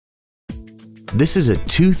This is a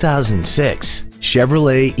 2006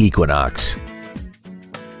 Chevrolet Equinox.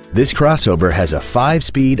 This crossover has a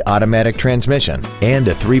 5-speed automatic transmission and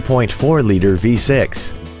a 3.4-liter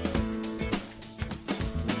V6.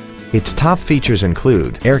 Its top features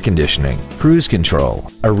include air conditioning, cruise control,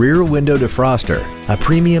 a rear window defroster, a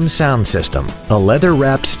premium sound system, a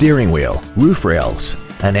leather-wrapped steering wheel, roof rails,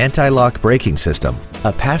 an anti-lock braking system,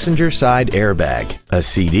 a passenger side airbag, a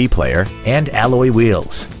CD player, and alloy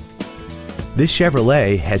wheels. This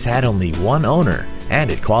Chevrolet has had only one owner,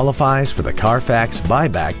 and it qualifies for the Carfax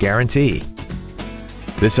buyback guarantee.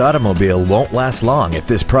 This automobile won't last long at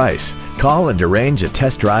this price. Call and arrange a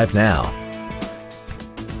test drive now.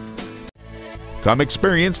 Come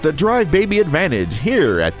experience the Drive Baby advantage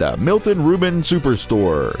here at the Milton Ruben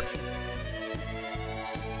Superstore.